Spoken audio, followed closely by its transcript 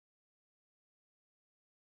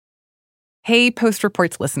Hey, Post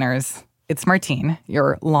Reports listeners. It's Martine,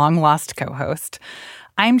 your long-lost co-host.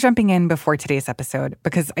 I'm jumping in before today's episode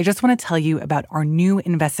because I just want to tell you about our new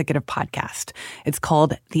investigative podcast. It's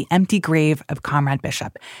called The Empty Grave of Comrade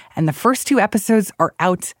Bishop, and the first 2 episodes are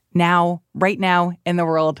out now, right now, in the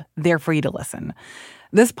world, there for you to listen.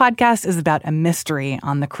 This podcast is about a mystery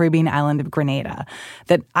on the Caribbean island of Grenada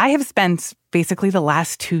that I have spent basically the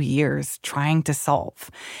last 2 years trying to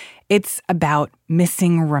solve. It's about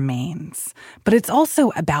missing remains, but it's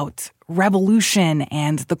also about revolution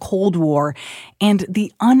and the Cold War and the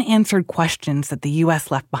unanswered questions that the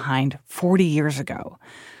U.S. left behind 40 years ago.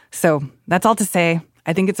 So that's all to say,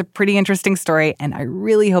 I think it's a pretty interesting story, and I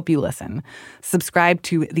really hope you listen. Subscribe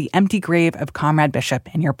to The Empty Grave of Comrade Bishop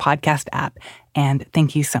in your podcast app, and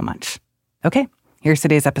thank you so much. Okay, here's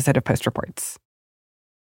today's episode of Post Reports.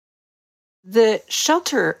 The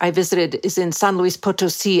shelter I visited is in San Luis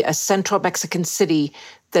Potosí, a central Mexican city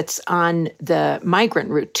that's on the migrant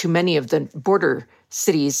route to many of the border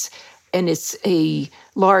cities. And it's a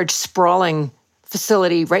large, sprawling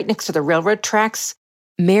facility right next to the railroad tracks.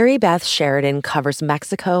 Mary Beth Sheridan covers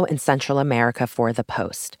Mexico and Central America for The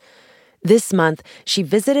Post. This month, she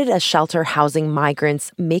visited a shelter housing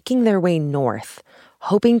migrants making their way north,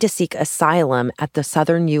 hoping to seek asylum at the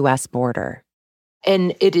southern U.S. border.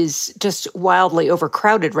 And it is just wildly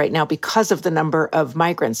overcrowded right now because of the number of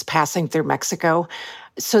migrants passing through Mexico.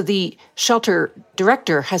 So the shelter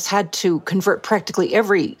director has had to convert practically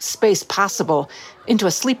every space possible into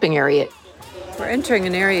a sleeping area. We're entering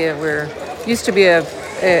an area where used to be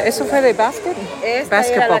 ¿eso fue de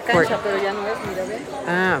basketball court.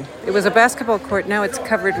 It was a basketball court. Now it's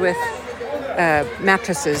covered with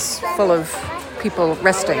mattresses full of people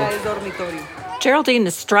resting. Geraldine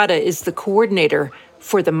Estrada is the coordinator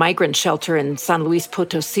for the migrant shelter in San Luis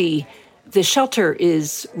Potosí. The shelter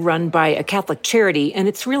is run by a Catholic charity, and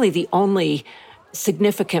it's really the only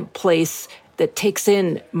significant place that takes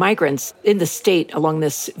in migrants in the state along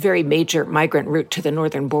this very major migrant route to the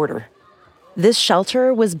northern border. This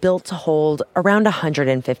shelter was built to hold around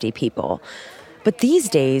 150 people. But these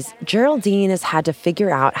days, Geraldine has had to figure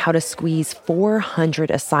out how to squeeze 400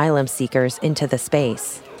 asylum seekers into the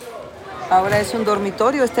space. Ahora es un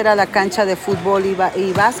dormitorio. Esta era la cancha de fútbol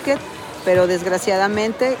y básquet, pero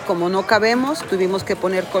desgraciadamente, como no cabemos, tuvimos que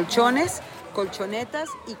poner colchones, colchonetas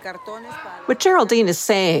y cartones. What Geraldine is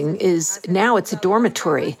saying is now it's a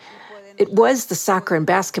dormitory. It was the soccer and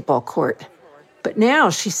basketball court. But now,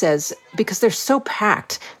 she says, because they're so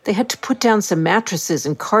packed, they had to put down some mattresses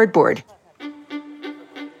and cardboard.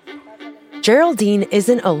 Geraldine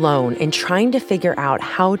isn't alone in trying to figure out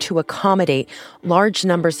how to accommodate large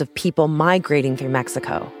numbers of people migrating through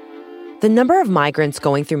Mexico. The number of migrants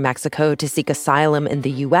going through Mexico to seek asylum in the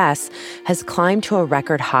U.S. has climbed to a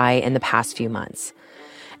record high in the past few months.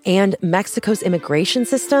 And Mexico's immigration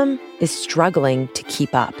system is struggling to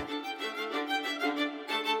keep up.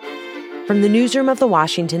 From the newsroom of The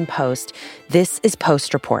Washington Post, this is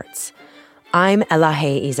Post Reports. I'm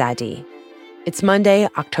Elahe Izadi. It's Monday,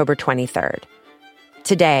 October 23rd.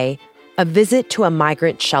 Today, a visit to a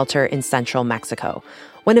migrant shelter in central Mexico,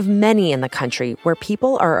 one of many in the country where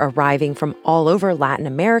people are arriving from all over Latin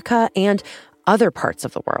America and other parts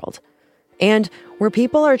of the world, and where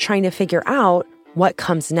people are trying to figure out what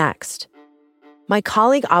comes next. My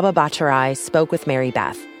colleague Abba Bhattarai spoke with Mary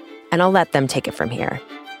Beth, and I'll let them take it from here.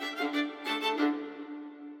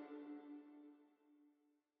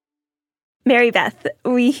 Mary Beth,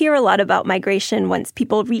 we hear a lot about migration once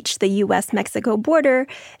people reach the U.S.-Mexico border,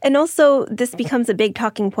 and also this becomes a big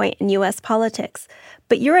talking point in U.S. politics.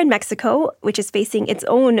 But you're in Mexico, which is facing its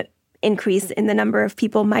own increase in the number of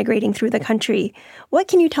people migrating through the country. What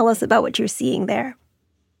can you tell us about what you're seeing there?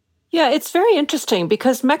 Yeah, it's very interesting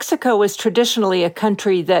because Mexico was traditionally a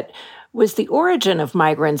country that was the origin of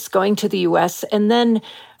migrants going to the U.S., and then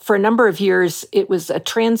for a number of years, it was a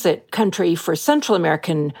transit country for Central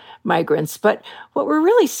American migrants. But what we're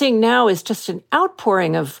really seeing now is just an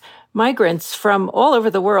outpouring of migrants from all over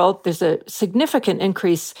the world. There's a significant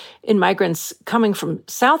increase in migrants coming from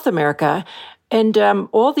South America, and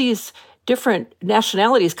all these different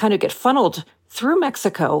nationalities kind of get funneled through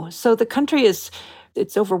Mexico. So the country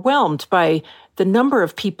it's overwhelmed by the number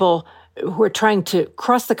of people who are trying to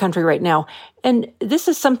cross the country right now. And this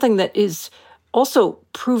is something that is also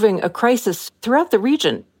proving a crisis throughout the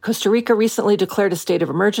region. Costa Rica recently declared a state of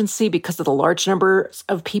emergency because of the large numbers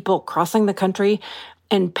of people crossing the country.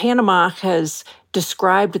 And Panama has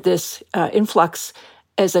described this influx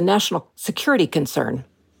as a national security concern.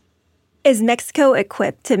 Is Mexico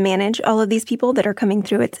equipped to manage all of these people that are coming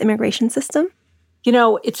through its immigration system? You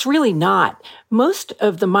know, it's really not. Most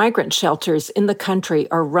of the migrant shelters in the country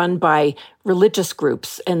are run by religious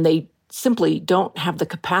groups, and they simply don't have the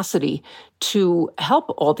capacity to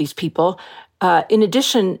help all these people. In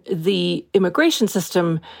addition, the immigration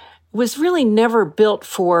system was really never built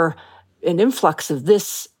for an influx of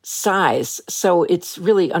this size. So it's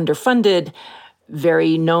really underfunded,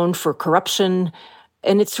 very known for corruption,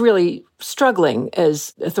 and it's really struggling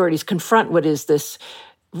as authorities confront what is this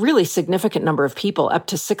really significant number of people, up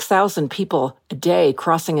to 6,000 people a day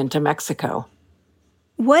crossing into Mexico.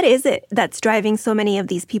 What is it that's driving so many of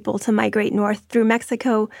these people to migrate north through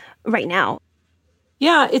Mexico right now?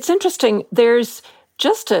 Yeah, it's interesting. There's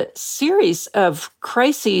just a series of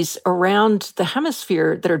crises around the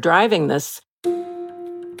hemisphere that are driving this.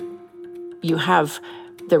 You have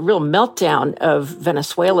the real meltdown of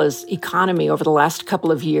Venezuela's economy over the last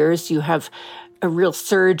couple of years. You have a real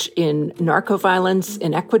surge in narco violence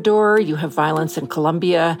in Ecuador. You have violence in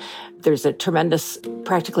Colombia. There's a tremendous,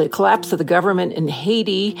 practically a collapse of the government in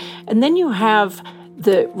Haiti. And then you have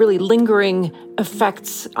the really lingering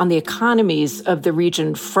effects on the economies of the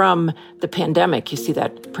region from the pandemic. You see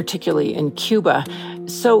that particularly in Cuba.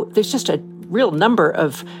 So there's just a real number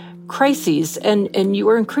of crises, and you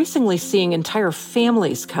are increasingly seeing entire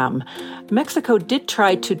families come. Mexico did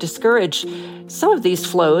try to discourage some of these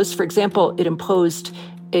flows. For example, it imposed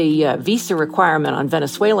a visa requirement on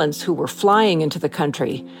Venezuelans who were flying into the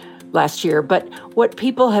country last year. But what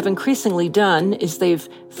people have increasingly done is they've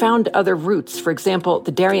found other routes. For example,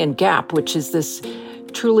 the Darien Gap, which is this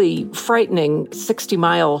truly frightening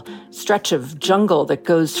 60-mile stretch of jungle that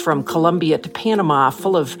goes from Colombia to Panama,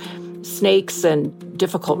 full of snakes and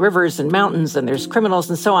difficult rivers and mountains, and there's criminals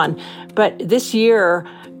and so on. But this year,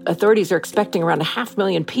 authorities are expecting around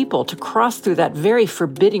 500,000 people to cross through that very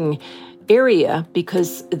forbidding area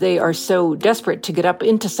because they are so desperate to get up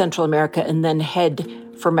into Central America and then head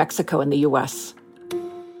for Mexico and the U.S.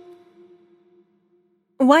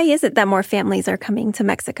 Why is it that more families are coming to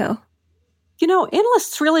Mexico? You know,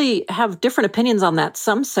 analysts really have different opinions on that.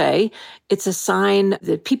 Some say it's a sign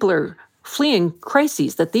that people are fleeing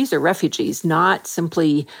crises, that these are refugees, not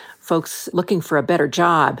simply folks looking for a better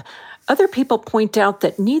job. Other people point out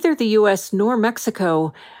that neither the U.S. nor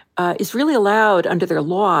Mexico is really allowed under their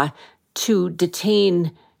law to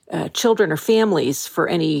detain children or families for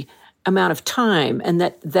any amount of time, and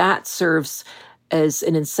that serves as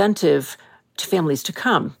an incentive to families to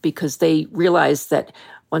come because they realize that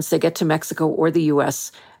once they get to Mexico or the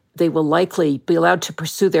U.S., they will likely be allowed to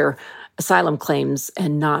pursue their asylum claims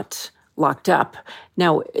and not locked up.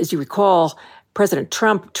 Now, as you recall, President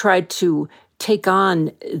Trump tried to take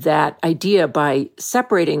on that idea by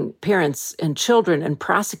separating parents and children and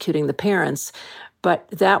prosecuting the parents, but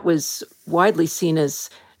that was widely seen as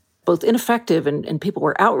both ineffective and people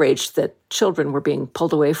were outraged that children were being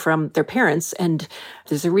pulled away from their parents. And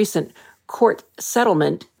there's a recent court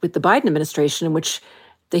settlement with the Biden administration in which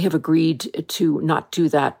they have agreed to not do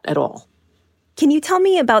that at all. Can you tell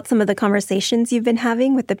me about some of the conversations you've been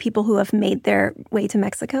having with the people who have made their way to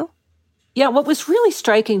Mexico? Yeah, what was really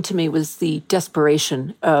striking to me was the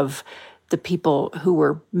desperation of the people who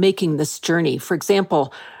were making this journey. For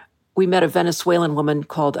example, we met a Venezuelan woman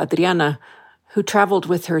called Adriana who traveled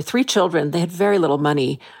with her 3 children. They had very little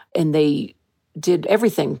money, and they did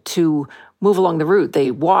everything to move along the route. They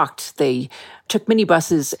walked, they took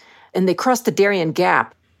minibuses, and they crossed the Darien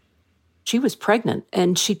Gap. She was pregnant,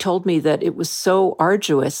 and she told me that it was so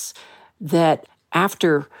arduous that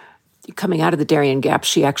after coming out of the Darien Gap,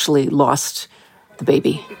 she actually lost the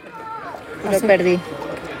baby. Lo perdí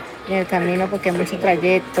en el camino porque mucho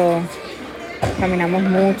trayecto, caminamos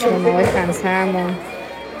mucho, no descansamos.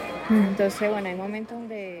 Entonces, bueno, hay momentos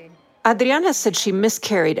donde... Adriana said she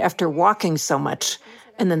miscarried after walking so much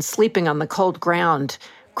and then sleeping on the cold ground,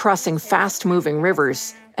 crossing fast-moving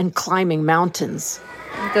rivers and climbing mountains.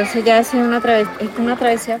 It's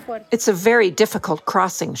a very difficult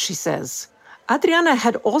crossing, she says. Adriana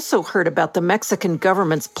had also heard about the Mexican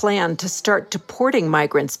government's plan to start deporting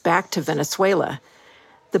migrants back to Venezuela.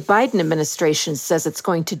 The Biden administration says it's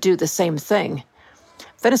going to do the same thing.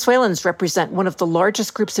 Venezuelans represent one of the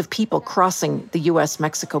largest groups of people crossing the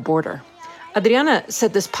U.S.-Mexico border. Adriana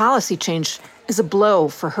said this policy change is a blow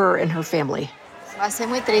for her and her family. Va a ser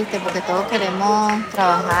muy triste porque todos queremos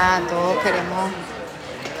trabajar, todos queremos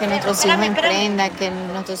que nuestros hijos emprendan, que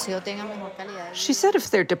nuestros hijos tengan mejor calidad. She said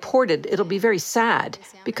if they're deported, it'll be very sad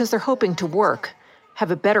because they're hoping to work,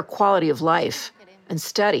 have a better quality of life, and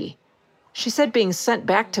study. She said being sent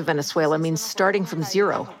back to Venezuela means starting from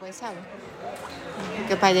zero.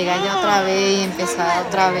 que para llegar ya otra vez y empezar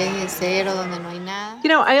otra vez de cero donde no hay nada. You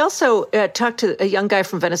know, I also talked to a young guy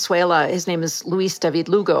from Venezuela. His name is Luis David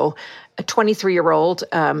Lugo, a 23-year-old.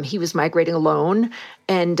 He was migrating alone,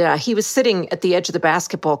 and he was sitting at the edge of the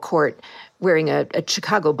basketball court wearing a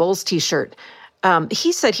Chicago Bulls T-shirt.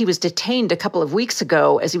 He said he was detained a couple of weeks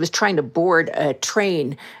ago as he was trying to board a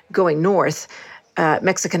train going north.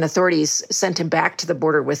 Mexican authorities sent him back to the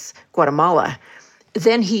border with Guatemala.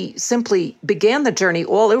 Then he simply began the journey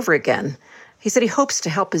all over again. He said he hopes to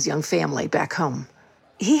help his young family back home.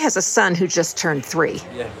 He has a son who just turned 3. Y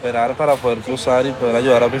esperar para poder cruzar y poder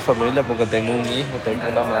ayudar a mi familia porque tengo un hijo, tengo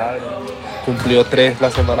una madre. Cumplió 3 la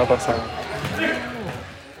semana pasada.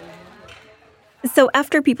 So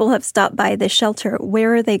after people have stopped by this shelter,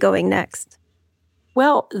 where are they going next?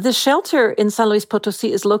 Well, the shelter in San Luis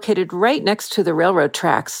Potosí is located right next to the railroad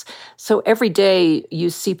tracks. So every day you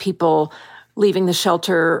see people leaving the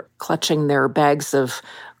shelter, clutching their bags of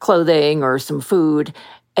clothing or some food,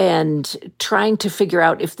 and trying to figure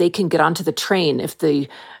out if they can get onto the train, if the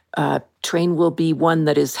train will be one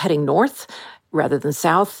that is heading north rather than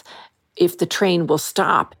south, if the train will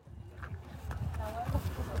stop.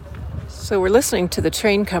 So we're listening to the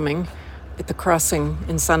train coming at the crossing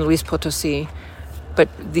in San Luis Potosí, but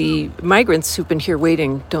the migrants who've been here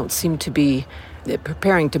waiting don't seem to be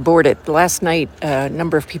preparing to board it. Last night, a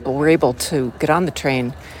number of people were able to get on the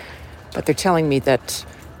train, but they're telling me that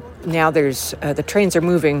now the trains are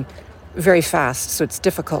moving very fast, so it's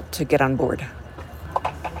difficult to get on board.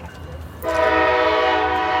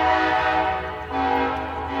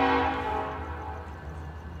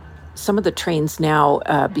 Some of the trains now,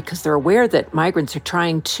 because they're aware that migrants are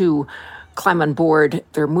trying to climb on board,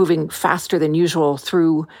 they're moving faster than usual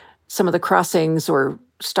through some of the crossings or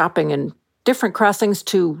stopping in different crossings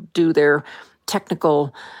to do their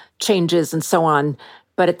technical changes and so on.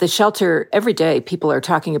 But at the shelter, every day, people are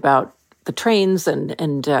talking about the trains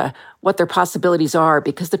and what their possibilities are,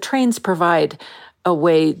 because the trains provide a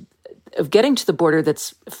way of getting to the border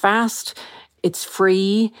that's fast, it's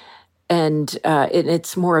free, and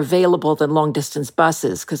it's more available than long-distance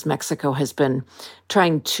buses, because Mexico has been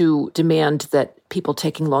trying to demand that people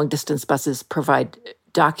taking long-distance buses provide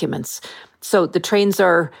documents. So the trains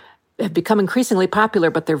have become increasingly popular,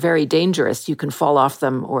 but they're very dangerous. You can fall off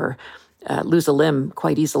them or lose a limb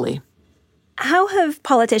quite easily. How have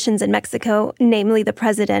politicians in Mexico, namely the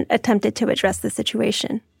president, attempted to address the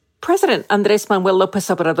situation? President Andrés Manuel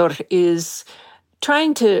López Obrador is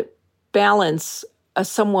trying to balance a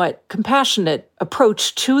somewhat compassionate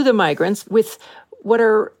approach to the migrants with what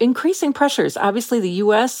are increasing pressures. Obviously, the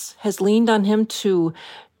U.S. has leaned on him to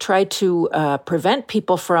try to prevent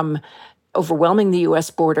people from overwhelming the U.S.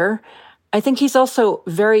 border. I think he's also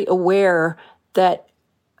very aware that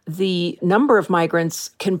the number of migrants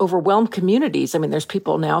can overwhelm communities. I mean, there's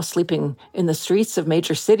people now sleeping in the streets of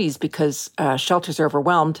major cities because shelters are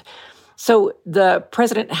overwhelmed. So the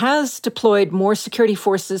president has deployed more security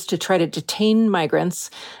forces to try to detain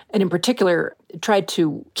migrants, and in particular, tried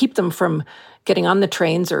to keep them from getting on the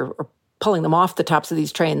trains or pulling them off the tops of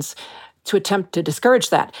these trains to attempt to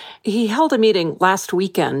discourage that. He held a meeting last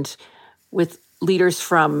weekend with leaders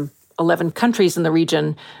from 11 countries in the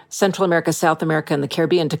region, Central America, South America, and the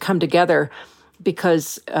Caribbean, to come together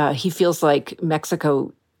because he feels like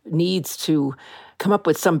Mexico needs to come up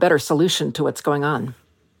with some better solution to what's going on.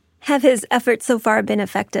 Have his efforts so far been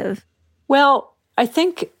effective? Well, I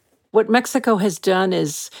think what Mexico has done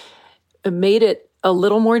is made it a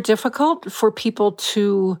little more difficult for people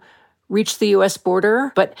to reach the U.S.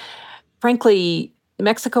 border. But frankly,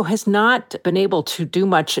 Mexico has not been able to do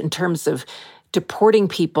much in terms of deporting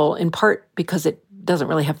people, in part because it doesn't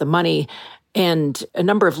really have the money. And a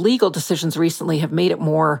number of legal decisions recently have made it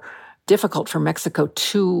more difficult for Mexico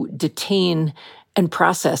to detain and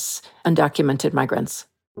process undocumented migrants.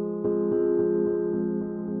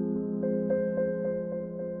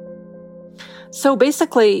 So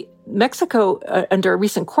basically, Mexico, under a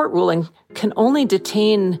recent court ruling, can only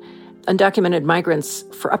detain undocumented migrants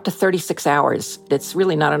for up to 36 hours. It's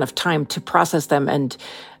really not enough time to process them and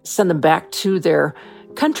send them back to their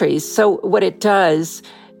countries. So what it does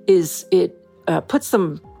is it puts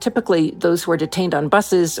them, typically those who are detained on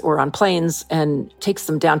buses or on planes, and takes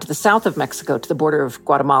them down to the south of Mexico, to the border of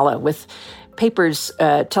Guatemala, with papers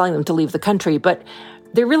telling them to leave the country. But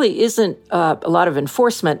there really isn't a lot of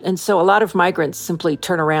enforcement, and so a lot of migrants simply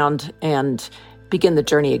turn around and begin the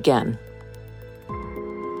journey again.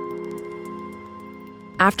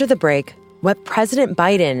 After the break, what President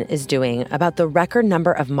Biden is doing about the record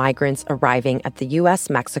number of migrants arriving at the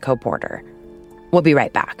U.S.-Mexico border. We'll be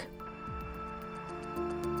right back.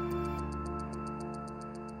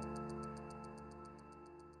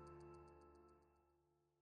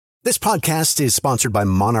 This podcast is sponsored by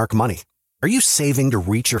Monarch Money. Are you saving to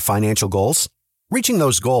reach your financial goals? Reaching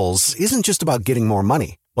those goals isn't just about getting more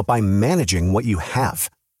money, but by managing what you have.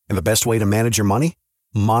 And the best way to manage your money?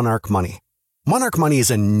 Monarch Money. Monarch Money is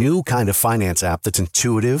a new kind of finance app that's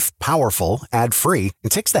intuitive, powerful, ad-free, and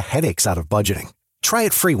takes the headaches out of budgeting. Try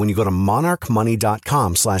it free when you go to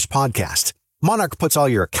monarchmoney.com/podcast. Monarch puts all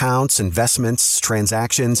your accounts, investments,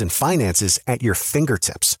 transactions, and finances at your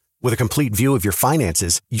fingertips. With a complete view of your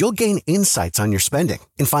finances, you'll gain insights on your spending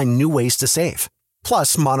and find new ways to save.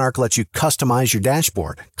 Plus, Monarch lets you customize your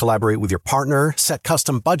dashboard, collaborate with your partner, set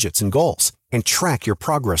custom budgets and goals, and track your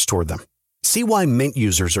progress toward them. See why Mint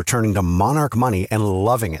users are turning to Monarch Money and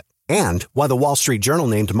loving it, and why the Wall Street Journal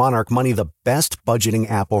named Monarch Money the best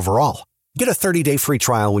budgeting app overall. Get a 30-day free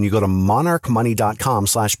trial when you go to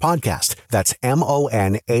monarchmoney.com/podcast. That's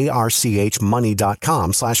MONARCH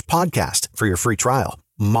money.com/podcast for your free trial.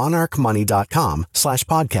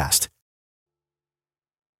 monarchmoney.com/podcast.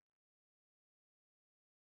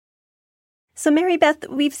 So, Mary Beth,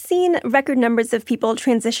 we've seen record numbers of people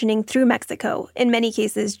transitioning through Mexico, in many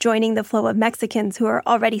cases joining the flow of Mexicans who are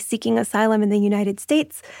already seeking asylum in the United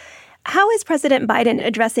States. How is President Biden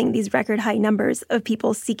addressing these record high numbers of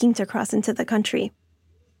people seeking to cross into the country?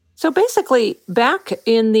 So basically, back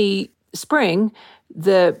in the spring,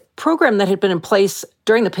 the program that had been in place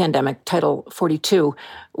during the pandemic, Title 42,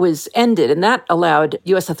 was ended, and that allowed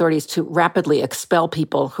U.S. authorities to rapidly expel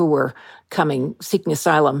people who were coming seeking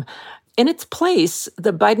asylum. In its place,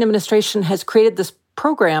 the Biden administration has created this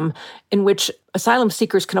program in which asylum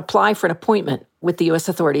seekers can apply for an appointment with the U.S.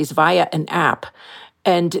 authorities via an app.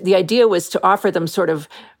 And the idea was to offer them sort of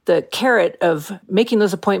the carrot of making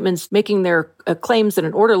those appointments, making their claims in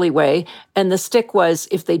an orderly way. And the stick was,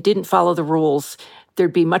 if they didn't follow the rules,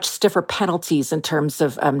 there'd be much stiffer penalties in terms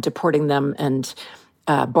of deporting them and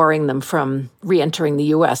barring them from re-entering the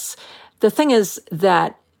U.S. The thing is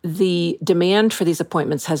that the demand for these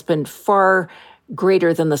appointments has been far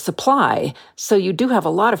greater than the supply. So you do have a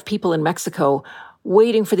lot of people in Mexico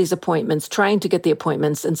waiting for these appointments, trying to get the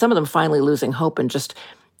appointments, and some of them finally losing hope and just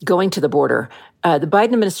going to the border. The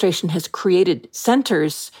Biden administration has created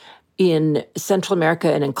centers in Central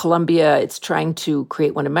America and in Colombia. It's trying to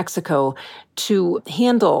create one in Mexico to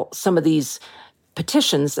handle some of these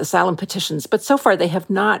petitions, asylum petitions. But so far, they have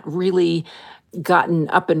not really gotten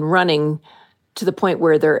up and running to the point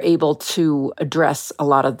where they're able to address a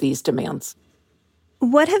lot of these demands.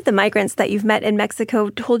 What have the migrants that you've met in Mexico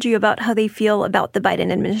told you about how they feel about the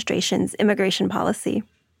Biden administration's immigration policy?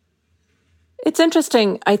 It's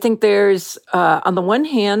interesting. I think there's, on the one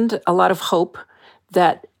hand, a lot of hope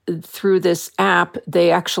that through this app, they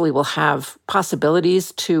actually will have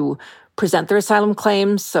possibilities to present their asylum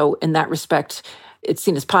claims. So in that respect, it's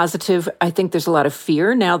seen as positive. I think there's a lot of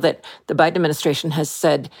fear now that the Biden administration has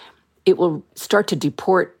said it will start to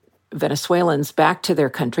deport Venezuelans back to their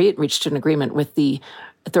country. It reached an agreement with the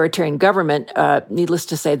authoritarian government. Needless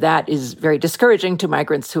to say, that is very discouraging to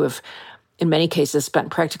migrants who have, in many cases,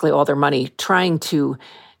 spent practically all their money trying to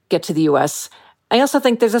get to the U.S. I also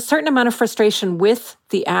think there's a certain amount of frustration with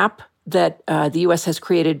the app that the U.S. has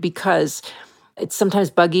created because it's sometimes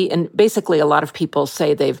buggy. And basically, a lot of people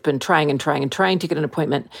say they've been trying to get an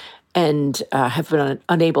appointment and have been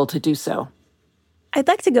unable to do so. I'd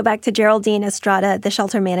like to go back to Geraldine Estrada, the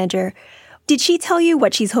shelter manager. Did she tell you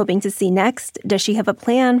what she's hoping to see next? Does she have a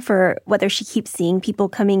plan for whether she keeps seeing people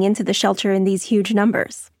coming into the shelter in these huge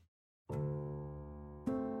numbers?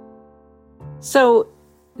 So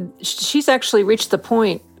she's actually reached the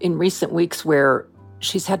point in recent weeks where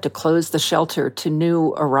she's had to close the shelter to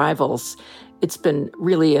new arrivals. It's been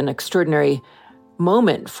really an extraordinary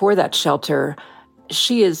moment for that shelter.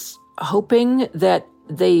 She is hoping that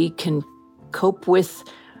they can cope with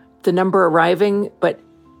the number arriving, but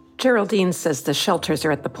Geraldine says the shelters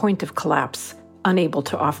are at the point of collapse, unable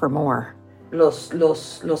to offer more. Los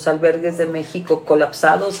albergues de México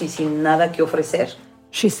colapsados y sin nada que ofrecer.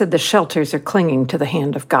 She said the shelters are clinging to the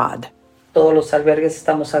hand of God. Todos los albergues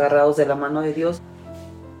estamos agarrados de la mano de Dios.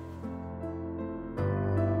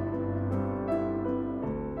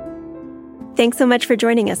 Thanks so much for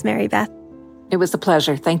joining us, Mary Beth. It was a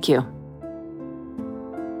pleasure. Thank you.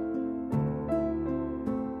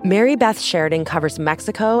 Mary Beth Sheridan covers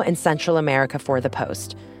Mexico and Central America for The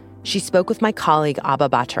Post. She spoke with my colleague Abba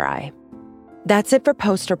Bataray. That's it for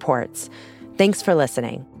Post Reports. Thanks for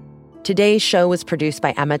listening. Today's show was produced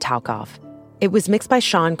by Emma Talkoff. It was mixed by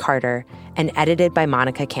Sean Carter and edited by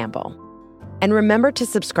Monica Campbell. And remember to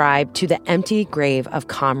subscribe to The Empty Grave of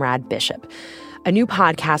Comrade Bishop, a new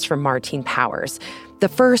podcast from Martine Powers. The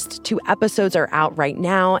first 2 episodes are out right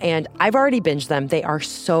now, and I've already binged them. They are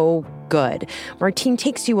so good. Martine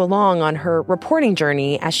takes you along on her reporting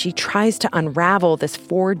journey as she tries to unravel this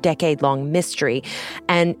 4-decade-long mystery.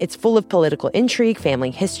 And it's full of political intrigue, family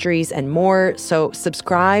histories, and more. So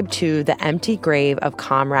subscribe to The Empty Grave of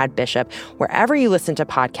Comrade Bishop wherever you listen to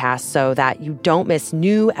podcasts so that you don't miss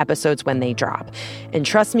new episodes when they drop. And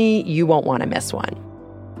trust me, you won't want to miss one.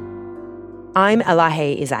 I'm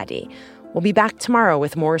Elahe Izadi. We'll be back tomorrow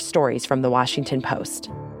with more stories from The Washington Post.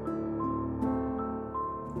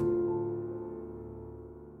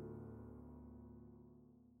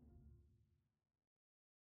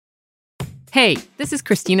 Hey, this is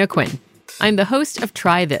Christina Quinn. I'm the host of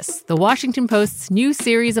Try This, The Washington Post's new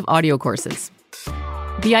series of audio courses.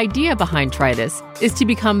 The idea behind Try This is to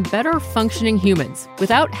become better functioning humans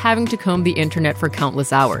without having to comb the internet for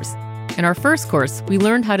countless hours. In our first course, we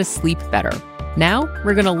learned how to sleep better. Now,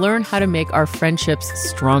 we're going to learn how to make our friendships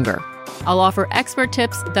stronger. I'll offer expert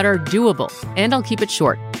tips that are doable, and I'll keep it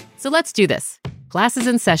short. So let's do this. Class is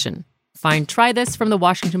in session. Find Try This from The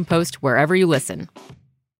Washington Post wherever you listen.